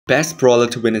Best Brawler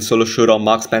to win in Solo Showdown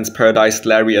Marksman's Paradise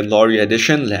Lawrie and Lawrie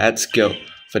edition. Let's go.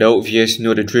 For the old viewers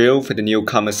know the drill. For the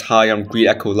newcomers, hi, I'm Greed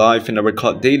Echo Live and I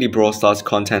record daily Brawl Stars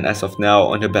content as of now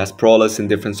on the best brawlers in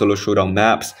different Solo Showdown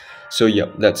maps. So yeah,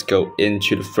 let's go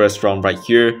into the first round right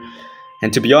here.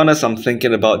 And to be honest, I'm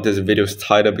thinking about this video's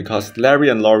title because Lawrie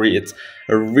and Lawrie, it's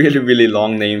a really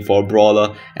long name for a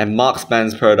brawler, and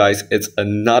Marksman's Paradise, it's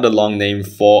another long name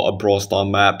for a Brawl Star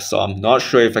map. So I'm not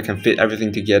sure if I can fit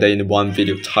everything together in one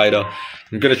video title.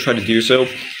 I'm gonna try to do so.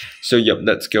 So yep,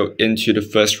 let's go into the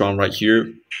first round right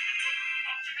here.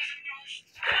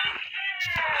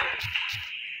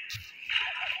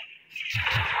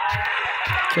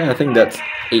 Okay, I think that's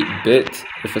 8-bit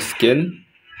with a skin.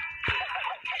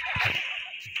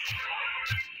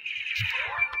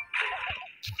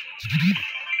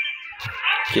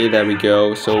 Okay, there we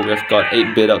go. So we've got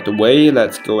 8-bit out the way.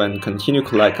 Let's go and continue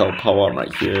collect our power up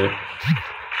right here.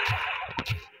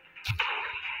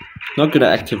 Not gonna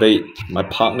activate my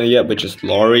partner yet, which is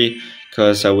Lawrie,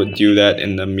 because I would do that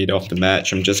in the middle of the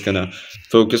match. I'm just gonna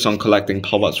focus on collecting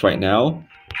power ups right now.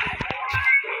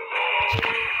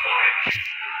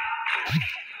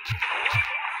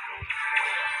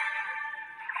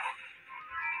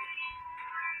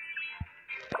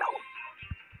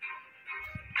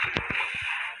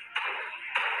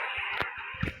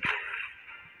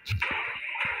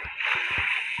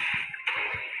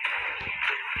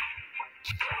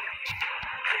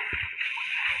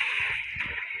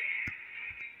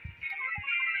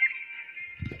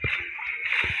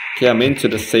 Okay, I'm into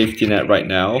the safety net right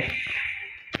now.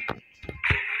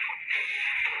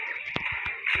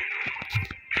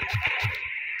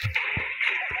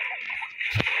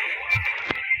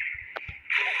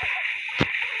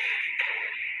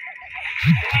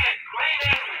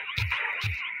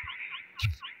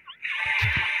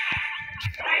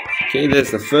 Okay, this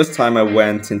is the first time I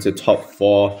went into top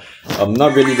 4.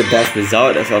 Not really the best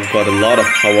result as I've got a lot of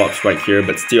power-ups right here,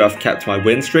 but still I've kept my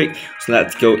win streak. So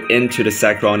let's go into the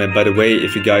second round. And by the way,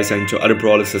 if you guys are into other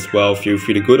brawlers as well, feel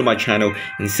free to go to my channel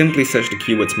and simply search the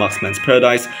keywords Marksman's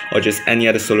Paradise or just any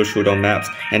other Solo Showdown maps,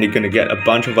 and you're gonna get a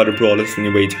bunch of other brawlers in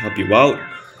a way to help you out.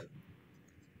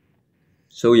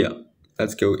 So yeah,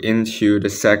 let's go into the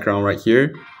second round right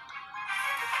here.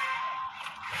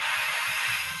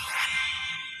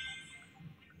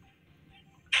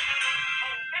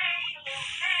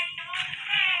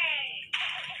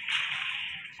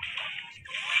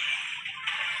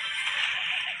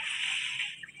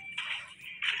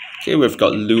 Okay, we've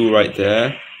got Lou right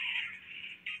there.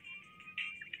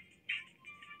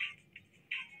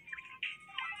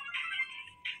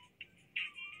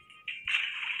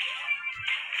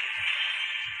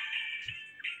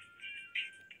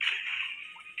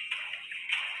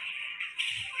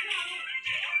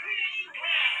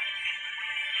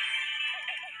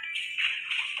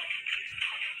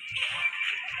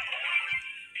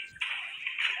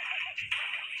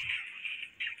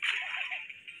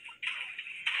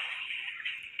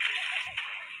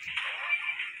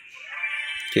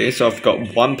 Okay, so I've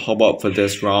got one pop-up for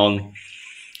this round.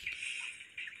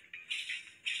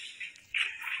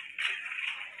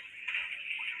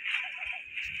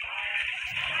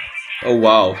 Oh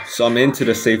wow, so I'm into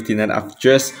the safety net. I've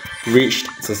just reached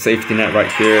the safety net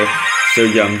right here. So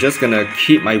yeah, I'm just gonna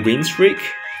keep my win streak.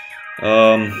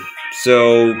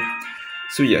 So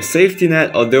yeah, safety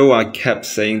net, although I kept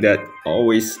saying that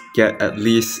always get at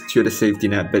least to the safety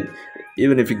net, but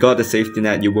even if you got the safety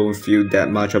net, you won't feel that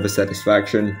much of a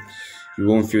satisfaction. You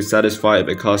won't feel satisfied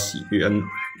because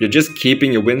you're just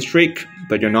keeping your win streak,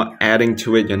 but you're not adding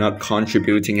to it, you're not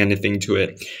contributing anything to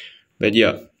it. But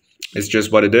yeah, it's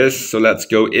just what it is. So let's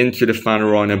go into the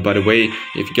final round. And by the way,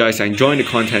 if you guys are enjoying the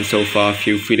content so far,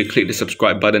 feel free to click the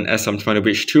subscribe button as I'm trying to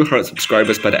reach 200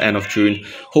 subscribers by the end of June.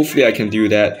 Hopefully I can do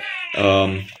that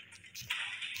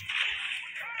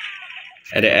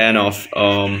at the end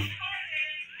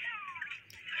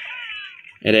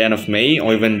of May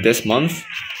or even this month.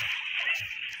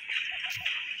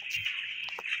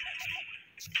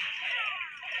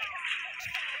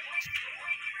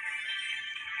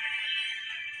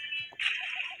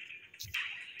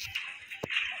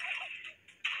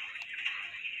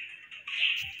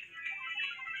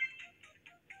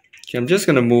 Okay, I'm just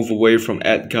gonna move away from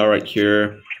Edgar right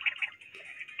here,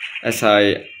 as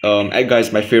Edgar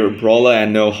is my favorite brawler and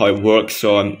I know how it works,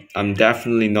 so I'm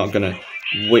definitely not gonna.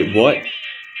 Wait, what?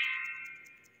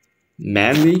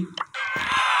 Manly?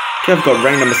 Okay, I've got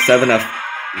rank number 7. I've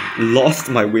lost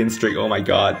my win streak. Oh my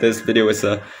god, this video is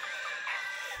a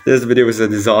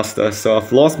disaster. So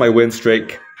I've lost my win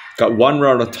streak. Got one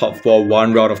round of top 4,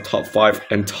 one round of top 5,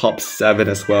 and top 7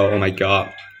 as well. Oh my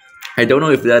god. I don't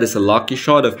know if that is a lucky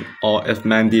shot or if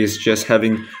Mandy is just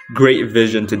having great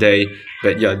vision today.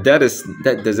 But yeah,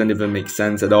 that doesn't even make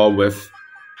sense at all with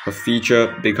her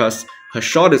feature, because her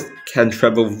shot can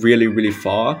travel really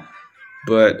far,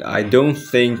 but I don't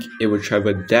think it will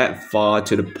travel that far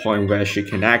to the point where she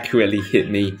can accurately hit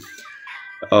me,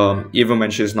 even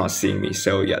when she's not seeing me.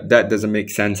 So yeah, that doesn't make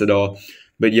sense at all.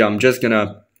 But yeah, I'm just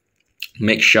gonna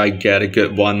make sure I get a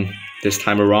good one this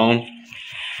time around.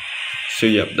 So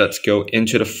yeah, let's go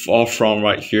into the 4th round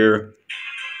right here.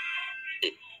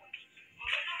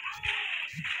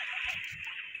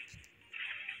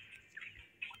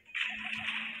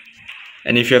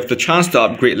 And if you have the chance to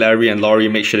upgrade Lawrie and Lawrie,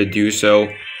 make sure to do so.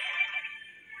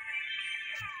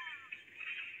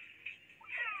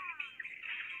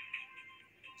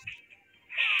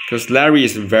 Because Lawrie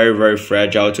is very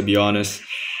fragile, to be honest.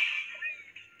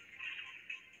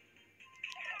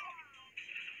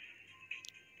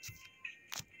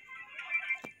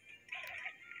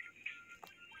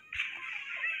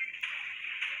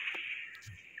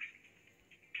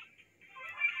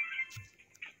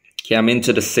 Okay, I'm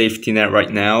into the safety net right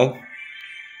now.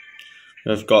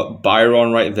 I've got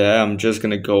Byron right there. I'm just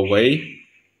gonna go away.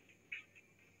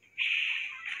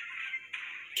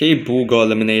 Okay, Boo got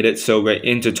eliminated, so we're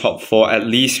into top 4. At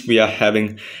least we are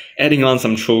adding on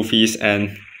some trophies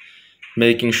and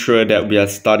making sure that we are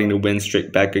starting the win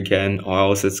streak back again, or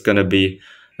else it's gonna be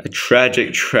a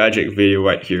tragic video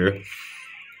right here.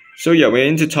 So yeah, we're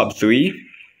into top 3.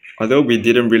 Although we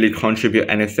didn't really contribute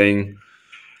anything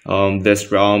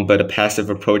this round, but a passive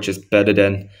approach is better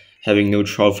than having no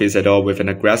trophies at all with an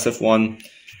aggressive one.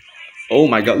 Oh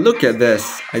my god, look at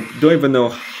this. I don't even know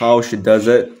how she does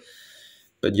it.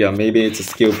 But yeah, maybe it's a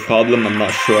skill problem, I'm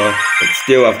not sure. But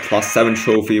still, I have +7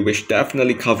 trophy, which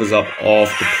definitely covers up all of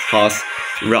the past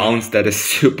rounds that is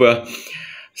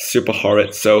super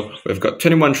horrid. So we've got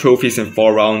 21 trophies in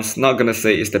 4 rounds. Not gonna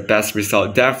say it's the best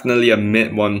result, definitely a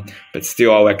mid one, but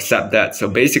still I'll accept that. So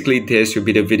basically this will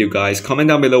be the video, guys. Comment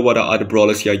down below what other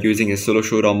brawlers you are using in solo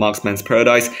Showdown Marksman's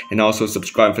Paradise, and also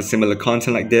subscribe for similar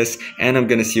content like this. And I'm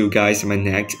gonna see you guys in my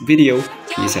next video.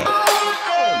 Peace out.